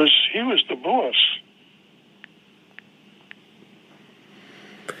because he was the boss.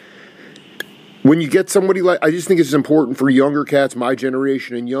 When you get somebody like, I just think it's important for younger cats, my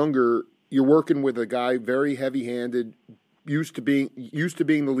generation and younger, you're working with a guy very heavy-handed, used to being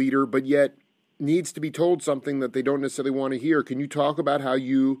the leader, but yet needs to be told something that they don't necessarily want to hear. Can you talk about how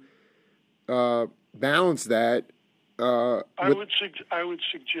you balance that? I would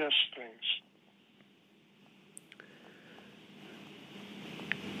suggest things.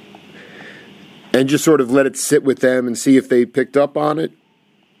 And just sort of let it sit with them and see if they picked up on it?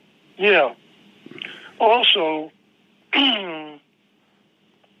 Yeah. Also,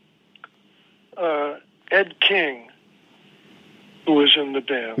 Ed King, who was in the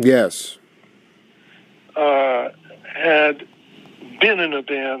band, Yes. had been in a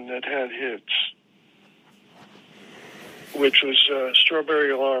band that had hits, which was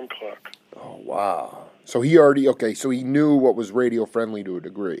Strawberry Alarm Clock. Oh, wow. So so he knew what was radio friendly to a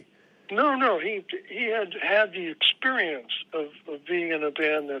degree. No, he had the experience of being in a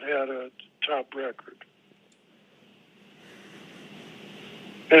band that had a top record.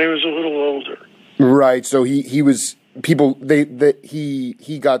 And he was a little older. Right, so he was people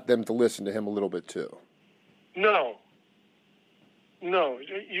he got them to listen to him a little bit too. No,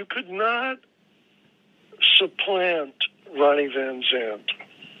 you could not supplant Ronnie Van Zant.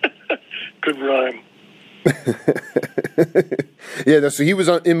 Could rhyme. Yeah, so he was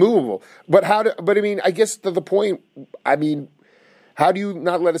immovable. But I mean, I guess to the point. I mean, how do you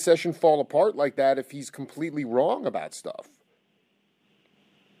not let a session fall apart like that if he's completely wrong about stuff?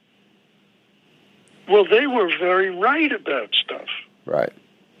 Well, they were very right about stuff. Right.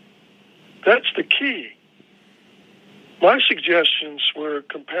 That's the key. My suggestions were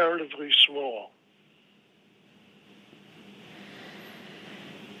comparatively small.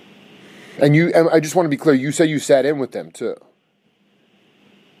 And I just want to be clear, you said you sat in with them too.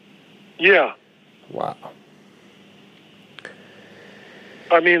 Yeah. Wow.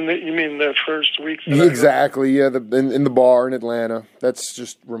 I mean, you mean that first week? Exactly, yeah, in the bar in Atlanta. That's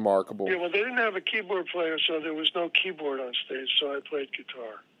just remarkable. Yeah, well, they didn't have a keyboard player, so there was no keyboard on stage, so I played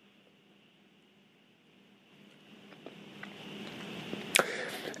guitar.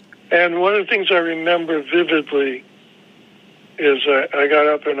 And one of the things I remember vividly is I got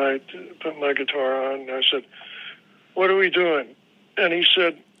up and I put my guitar on, and I said, "What are we doing?" And he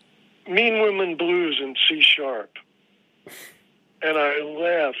said, "Mean Women Blues in C sharp." And I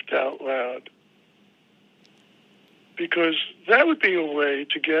laughed out loud because that would be a way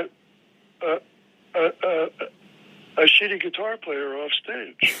to get a shitty guitar player off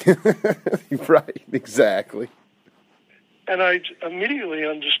stage. Right, exactly. And I immediately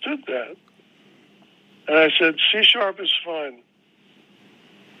understood that. And I said, C sharp is fine.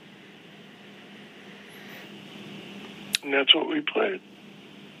 And that's what we played.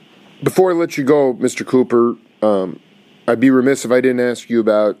 Before I let you go, Mr. Kooper, I'd be remiss if I didn't ask you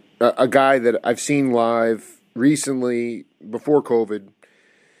about a guy that I've seen live recently, before COVID.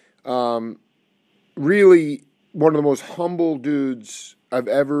 Really one of the most humble dudes I've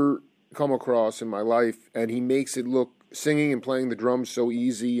ever come across in my life, and he makes it look, singing and playing the drums, so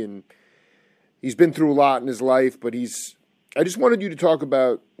easy, and he's been through a lot in his life, but I just wanted you to talk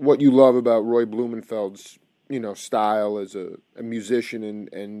about what you love about Roy Blumenfeld's, style as a musician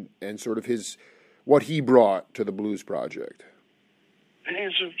and sort of what he brought to the Blues Project.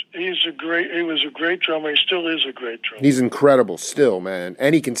 He was a great drummer. He still is a great drummer. He's incredible still, man.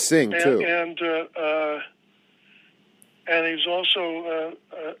 And he can sing, too. And he's also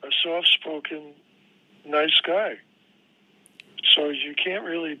a soft-spoken, nice guy. So you can't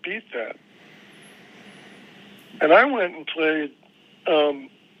really beat that. And I went and played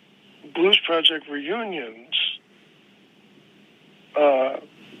Blues Project reunions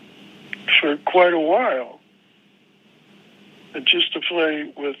for quite a while, just to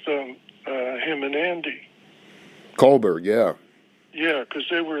play with him and Andy Kohlberg, yeah. Yeah, because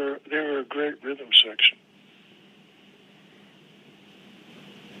they were a great rhythm section.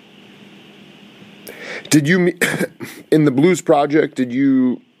 Did you in the Blues Project? Did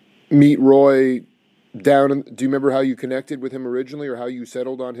you meet Roy do you remember how you connected with him originally, or how you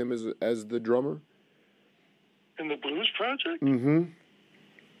settled on him as the drummer? In the Blues Project? Mm-hmm.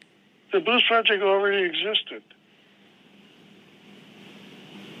 The Blues Project already existed.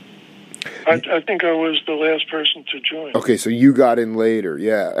 I think I was the last person to join. Okay, so you got in later,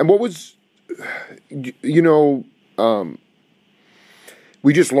 yeah. And what was, we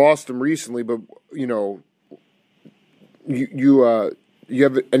just lost him recently, but you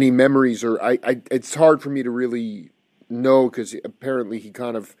have any memories, or it's hard for me to really know, because apparently he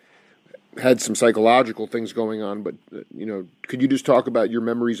kind of had some psychological things going on, but, could you just talk about your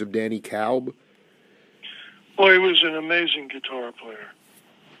memories of Danny Kalb? Well, he was an amazing guitar player.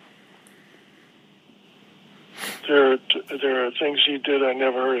 There are things he did I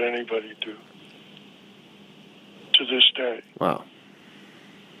never heard anybody do to this day. Wow.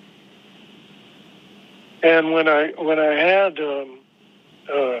 And when I had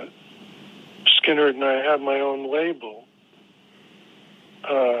Skynyrd and I had my own label,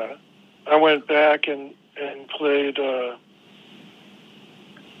 I went back and played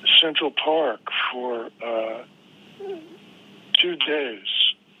Central Park for 2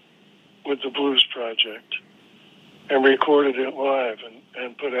 days. with the Blues Project and recorded it live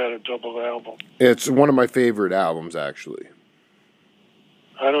and put out a double album. It's one of my favorite albums, actually.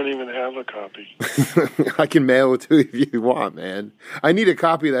 I don't even have a copy. I can mail it to you if you want, man. I need a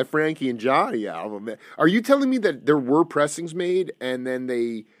copy of that Frankie and Johnny album. Are you telling me that there were pressings made and then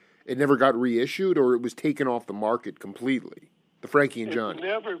it never got reissued, or it was taken off the market completely? The Frankie and Johnny.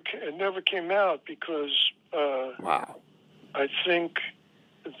 It never came out because wow. I think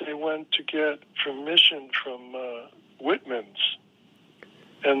they went to get permission from Whitman's,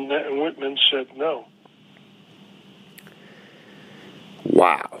 and Whitman said no.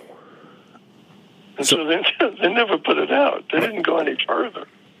 Wow. And so they never put it out. They didn't go any further.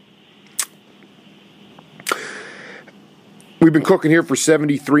 We've been cooking here for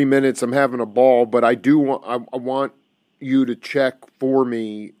 73 minutes. I'm having a ball, but I want you to check for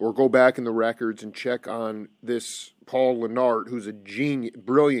me or go back in the records and check on this Paul Lynyrd, who's a genius,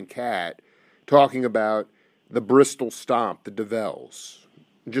 brilliant cat, talking about the Bristol Stomp, the DeVelles.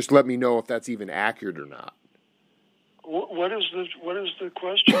 Just let me know if that's even accurate or not. What is the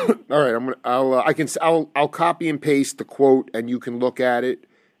question? All right, I'll copy and paste the quote, and you can look at it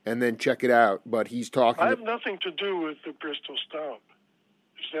and then check it out. But he's talking. I have nothing to do with the Bristol Stomp.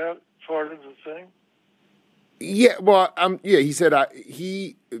 Is that part of the thing? Yeah. Well, he said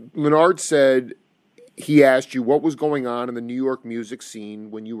Lynyrd said he asked you what was going on in the New York music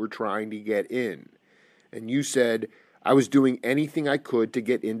scene when you were trying to get in, and you said I was doing anything I could to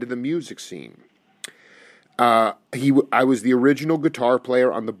get into the music scene. I was the original guitar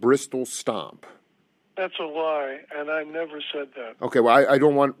player on the Bristol Stomp. That's a lie, and I never said that. Okay, well, I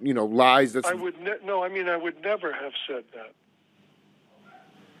don't want lies. That's I would I would never have said that.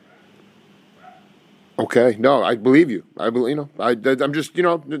 Okay, no, I believe you. I'm just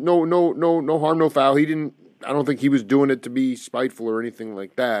no harm, no foul. He didn't. I don't think he was doing it to be spiteful or anything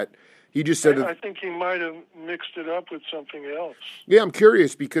like that. He just said. I think he might have mixed it up with something else. Yeah, I'm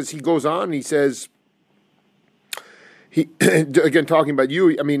curious because he goes on and he says. He again talking about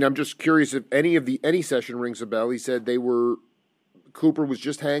you. I mean, I'm just curious if any session rings a bell. He said Kooper was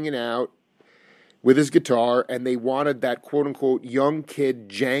just hanging out with his guitar, and they wanted that quote unquote young kid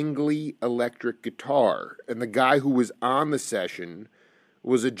jangly electric guitar. And the guy who was on the session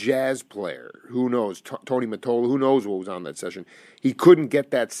was a jazz player. Who knows? Tony Mottola. Who knows what was on that session? He couldn't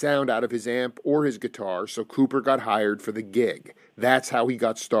get that sound out of his amp or his guitar, so Kooper got hired for the gig. That's how he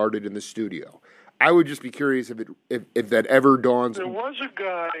got started in the studio. I would just be curious if that ever dawns. There was a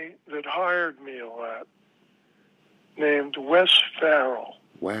guy that hired me a lot named Wes Farrell.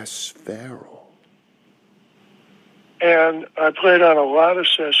 Wes Farrell. And I played on a lot of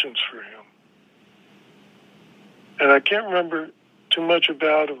sessions for him. And I can't remember too much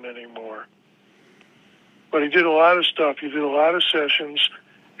about him anymore. But he did a lot of stuff. He did a lot of sessions,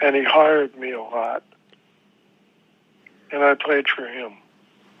 and he hired me a lot. And I played for him.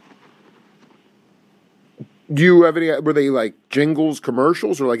 Do you have any? Were they like jingles,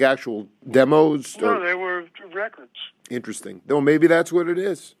 commercials, or like actual demos? No, they were records. Interesting. Though maybe that's what it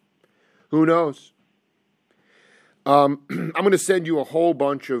is. Who knows? I'm going to send you a whole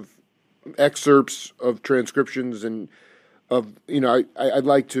bunch of excerpts of transcriptions and of I'd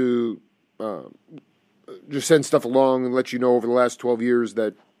like to just send stuff along and let you know over the last 12 years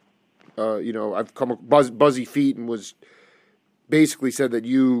that I've come Buzzy Feet and was basically said that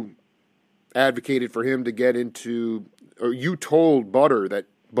you advocated for him to get into, or you told Butter that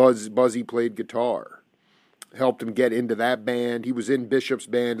Buzzy played guitar, helped him get into that band. He was in Bishop's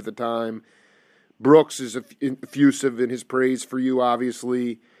band at the time. Brooks is effusive in his praise for you,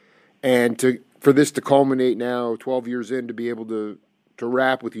 obviously, and for this to culminate now, 12 years in, to be able to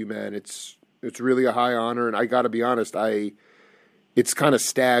rap with you, man, it's really a high honor. And I got to be honest, it's kind of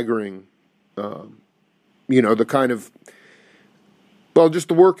staggering, the kind of. Well, just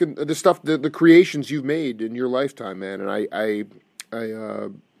the work and the stuff, the creations you've made in your lifetime, man, and I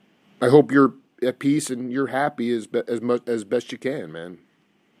hope you're at peace and you're happy as best you can, man.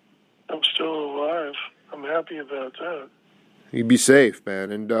 I'm still alive. I'm happy about that. You be safe, man,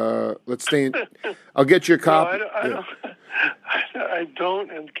 and let's stay in. I'll get you a copy. No, I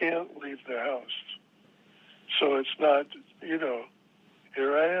don't and can't leave the house, so it's not.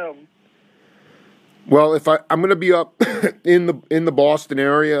 Here I am. Well, if I'm going to be up in the Boston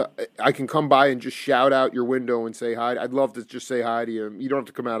area, I can come by and just shout out your window and say hi. I'd love to just say hi to you. You don't have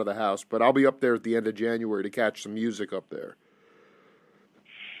to come out of the house, but I'll be up there at the end of January to catch some music up there.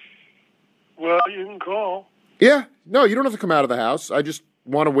 Well, you can call. Yeah, no, you don't have to come out of the house. I just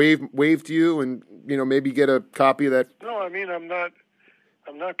want to wave to you and maybe get a copy of that. No, I mean I'm not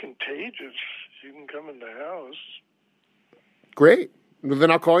contagious. You can come in the house. Great. Well,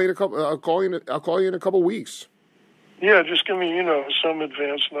 then I'll call you in a couple weeks. Yeah, just give me, some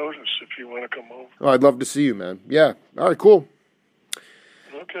advance notice if you want to come over. Oh, I'd love to see you, man. Yeah. All right, cool.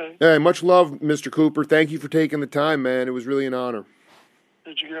 Okay. Hey, much love, Mr. Kooper. Thank you for taking the time, man. It was really an honor.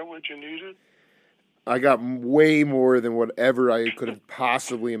 Did you get what you needed? I got way more than whatever I could have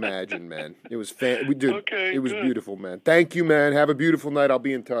possibly imagined, man. It was Okay, it was good. beautiful, man. Thank you, man. Have a beautiful night. I'll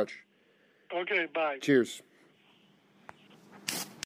be in touch. Okay, bye. Cheers.